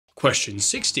Question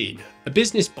 16. A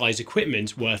business buys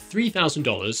equipment worth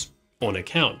 $3,000 on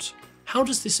account. How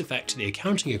does this affect the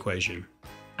accounting equation?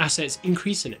 Assets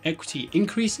increase and equity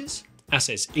increases.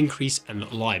 Assets increase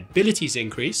and liabilities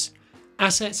increase.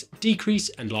 Assets decrease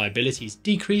and liabilities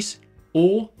decrease.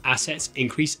 Or assets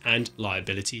increase and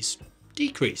liabilities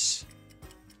decrease.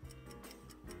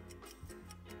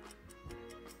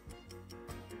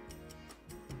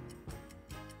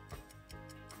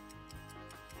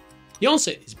 The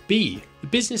answer is B. The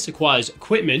business acquires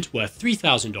equipment worth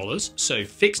 $3,000, so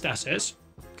fixed assets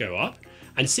go up,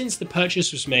 and since the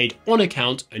purchase was made on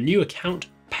account, a new account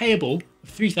payable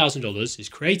of $3,000 is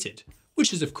created,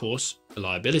 which is of course a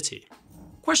liability.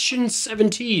 Question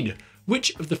 17.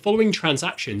 Which of the following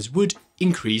transactions would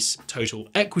increase total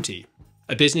equity?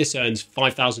 A business earns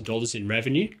 $5,000 in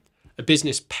revenue, a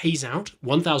business pays out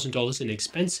 $1,000 in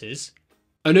expenses,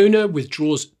 an owner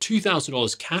withdraws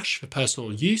 $2,000 cash for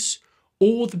personal use,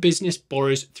 or the business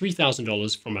borrows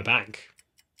 $3,000 from a bank.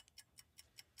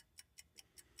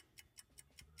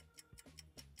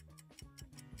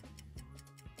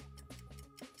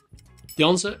 The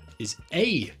answer is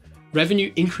A.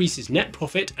 Revenue increases net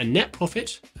profit, and net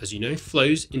profit, as you know,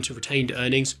 flows into retained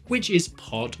earnings, which is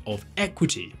part of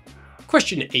equity.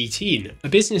 Question 18. A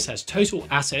business has total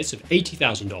assets of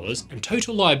 $80,000 and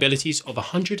total liabilities of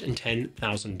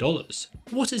 $110,000.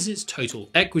 What is its total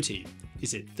equity?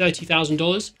 Is it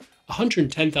 $30,000,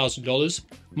 $110,000,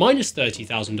 minus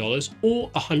 $30,000,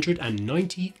 or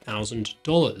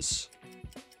 $190,000?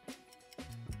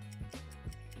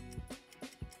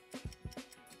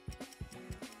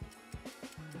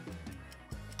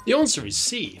 The answer is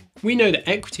C. We know that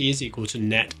equity is equal to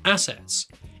net assets.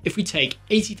 If we take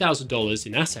 $80,000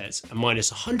 in assets and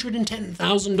minus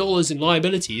 $110,000 in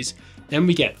liabilities, then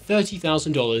we get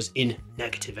 $30,000 in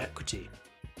negative equity.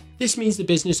 This means the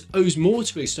business owes more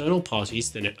to external parties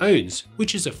than it owns,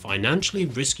 which is a financially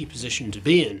risky position to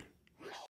be in.